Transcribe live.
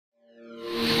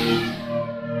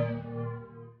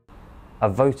A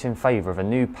vote in favour of a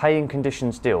new pay and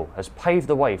conditions deal has paved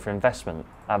the way for investment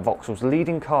at Vauxhall's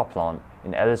leading car plant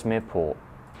in Ellesmere Port.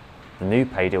 The new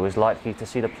pay deal is likely to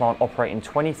see the plant operating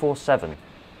 24/7,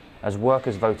 as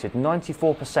workers voted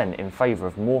 94% in favour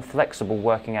of more flexible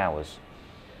working hours.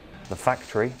 The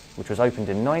factory, which was opened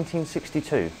in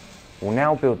 1962, will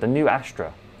now build the new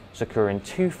Astra, securing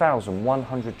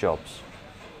 2,100 jobs.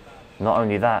 Not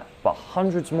only that, but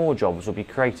hundreds more jobs will be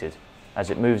created as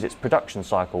it moves its production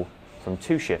cycle from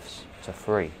 2 shifts to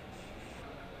 3.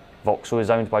 Vauxhall is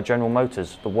owned by General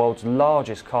Motors, the world's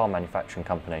largest car manufacturing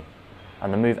company,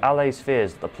 and the move allays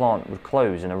fears that the plant would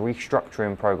close in a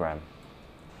restructuring programme.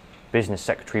 Business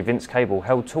Secretary Vince Cable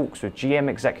held talks with GM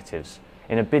executives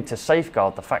in a bid to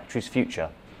safeguard the factory's future,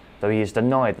 though he has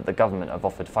denied that the government have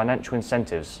offered financial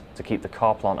incentives to keep the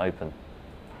car plant open.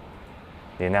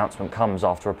 The announcement comes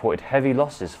after reported heavy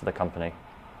losses for the company.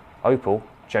 Opel,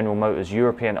 General Motors'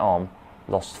 European arm,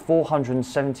 lost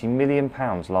 £470 million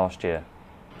last year.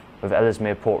 With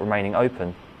Ellesmere Port remaining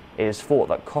open, it is thought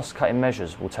that cost-cutting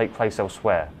measures will take place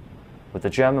elsewhere, with the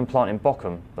German plant in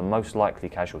Bochum the most likely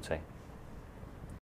casualty.